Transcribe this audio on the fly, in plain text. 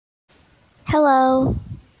Hello.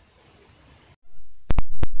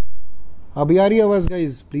 अभी आ रही है आवाज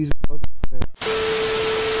गाइस प्लीज।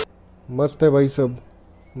 मस्त है भाई, सब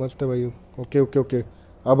मस्त है भाई। ओके ओके ओके,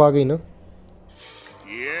 अब आ गई ना।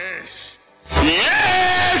 यस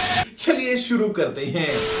यस, चलिए शुरू करते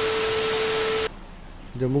हैं।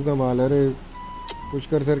 जम्मू का माल है रे। कुछ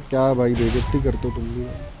कर सर, क्या भाई बेइज्जती करते हो तुम भी,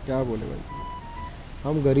 क्या बोले भाई।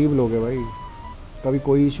 हम गरीब लोग हैं भाई। कभी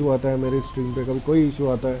कोई इशू आता है मेरे स्ट्रीम पे, कभी कोई इशू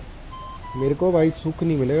आता है। मेरे को भाई सुख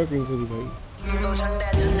नहीं मिलेगा कहीं से भी भाई।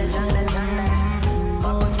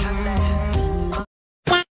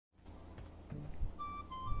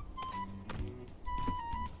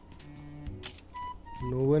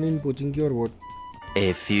 नो वन इन कोचिंग की और what.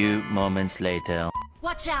 A few moments later.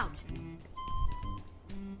 Watch out!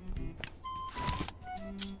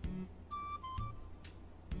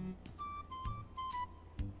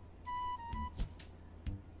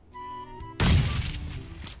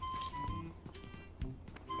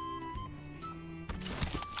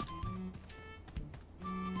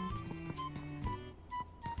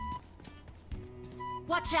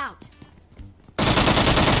 Watch out!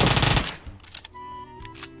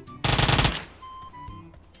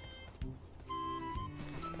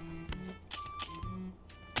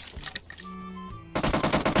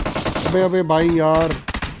 अबे अबे भाई यार,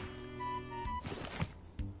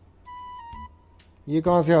 ये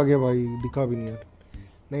कहाँ से आ गया भाई, दिखा भी नहीं यार।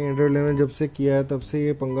 नहीं, एंड्रॉयड 11 जब से किया है तब से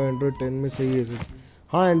ये पंगा एंड्रॉयड 10 में सही है सर।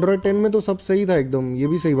 हाँ, एंड्रॉयड 10 में तो सब सही था एकदम, ये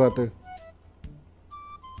भी सही बात है।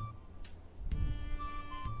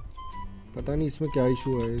 पता नहीं इसमें क्या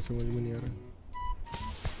इशू है, समझ में नहीं आ रहा।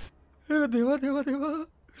 अरे देवा देवा देवा,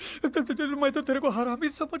 मैं तो तेरे को हरामी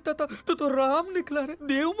समझता था, तो राम निकला रे,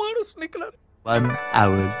 देव मानुस निकला रे। 1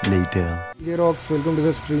 hour later. ये rocks, welcome to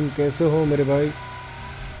the stream. कैसे हो मेरे भाई?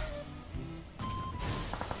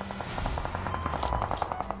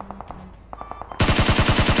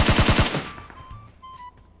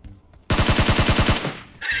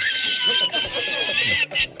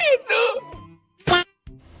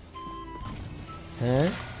 हैं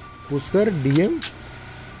पुष्कर डीएम?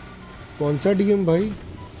 कौन सा डीएम भाई,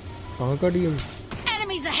 कहाँ का डीएम?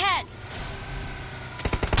 Enemies ahead!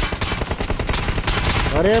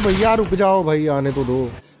 अरे भैया रुक जाओ भाई, आने तो दो।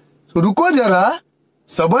 रुको जरा,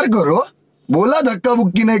 सबर करो। बोला धक्का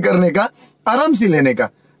बुक्की नहीं करने का, आराम से लेने का।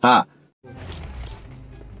 हाँ,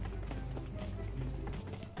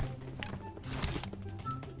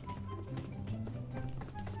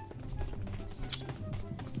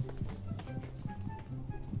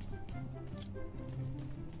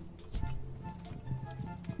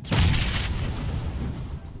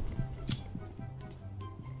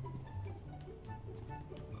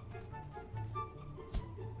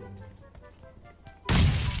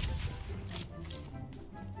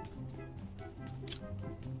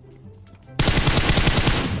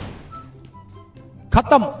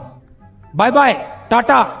 खत्म, bye bye,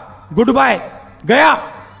 Tata, good bye, गया।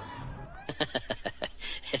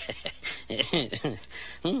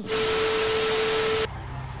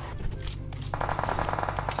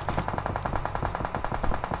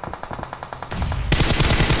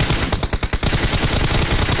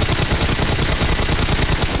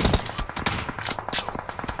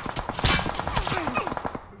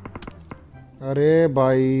 अरे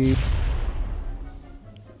भाई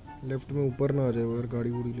लेफ्ट में ऊपर ना आ जाए यार,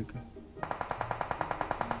 गाड़ी वूड़ी लेके।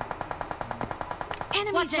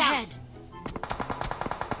 Enemies ahead!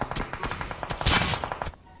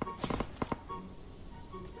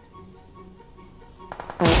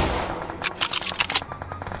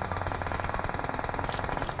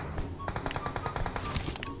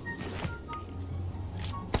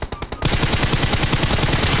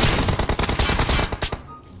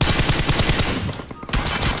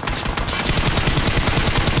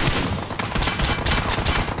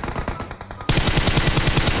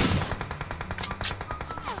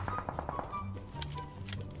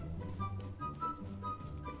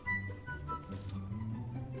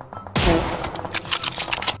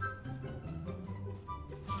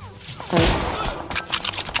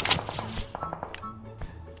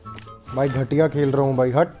 भाई घटिया खेल रहा हूँ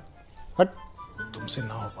भाई, हट हट। तुमसे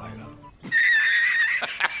ना हो पाएगा।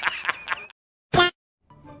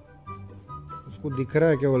 उसको दिख रहा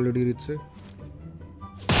है क्या ऑलरेडी रिच से?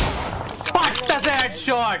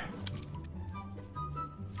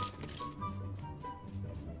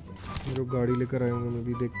 जो गाड़ी लेकर आए होंगे, मैं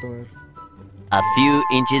भी देखता हूँ यार। A few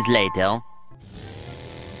inches later.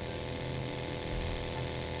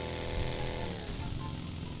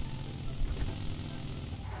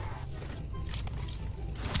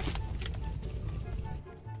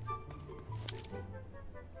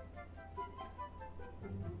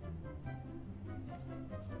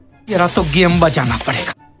 तेरा तो गेम बजाना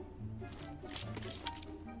पड़ेगा।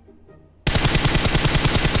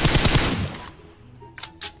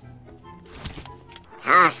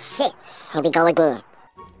 Ah, shit. Here we go again.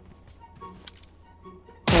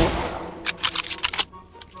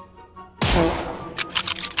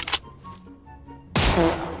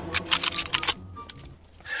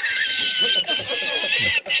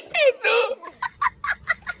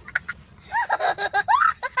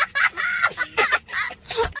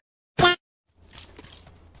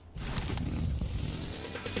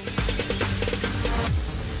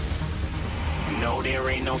 No, there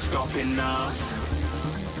ain't no stopping us.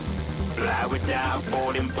 Fly without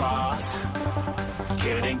boarding pass.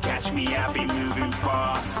 Couldn't catch me, I'll be moving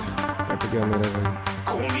fast. Cut गया मेरा भाई।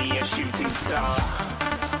 Call me a shooting star.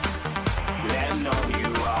 Let 'em know who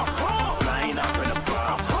you are. Flying up in a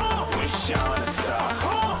bar. Wish on a star.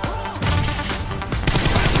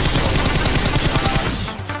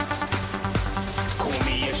 Call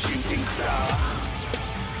me a shooting star.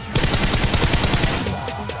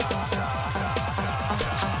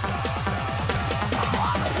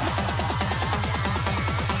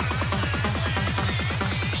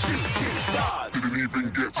 Shooting stars. Didn't even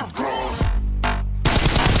get to cross.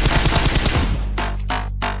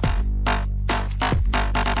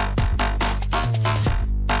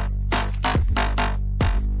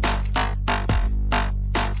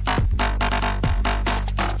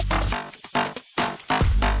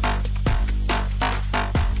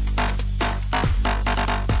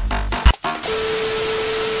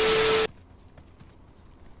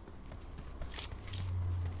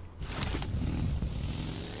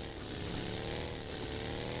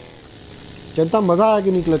 चलता मजा आया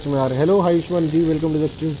कि नहीं clutch में यार। Hello हाईश्वन ji, welcome to the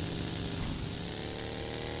stream.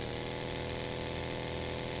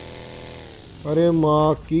 अरे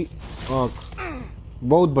माँ की आँख,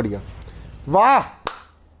 बहुत बढ़िया, वाह।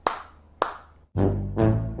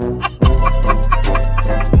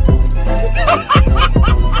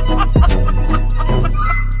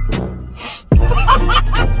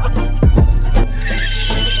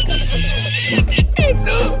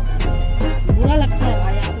 बुरा लगता है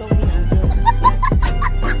भाई आप लोग नहीं जानते।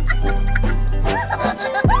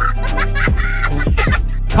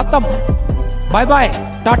 खत्म, bye bye,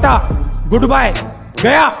 Tata, good bye,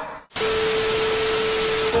 गया।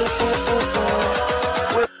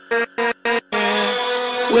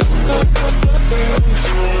 With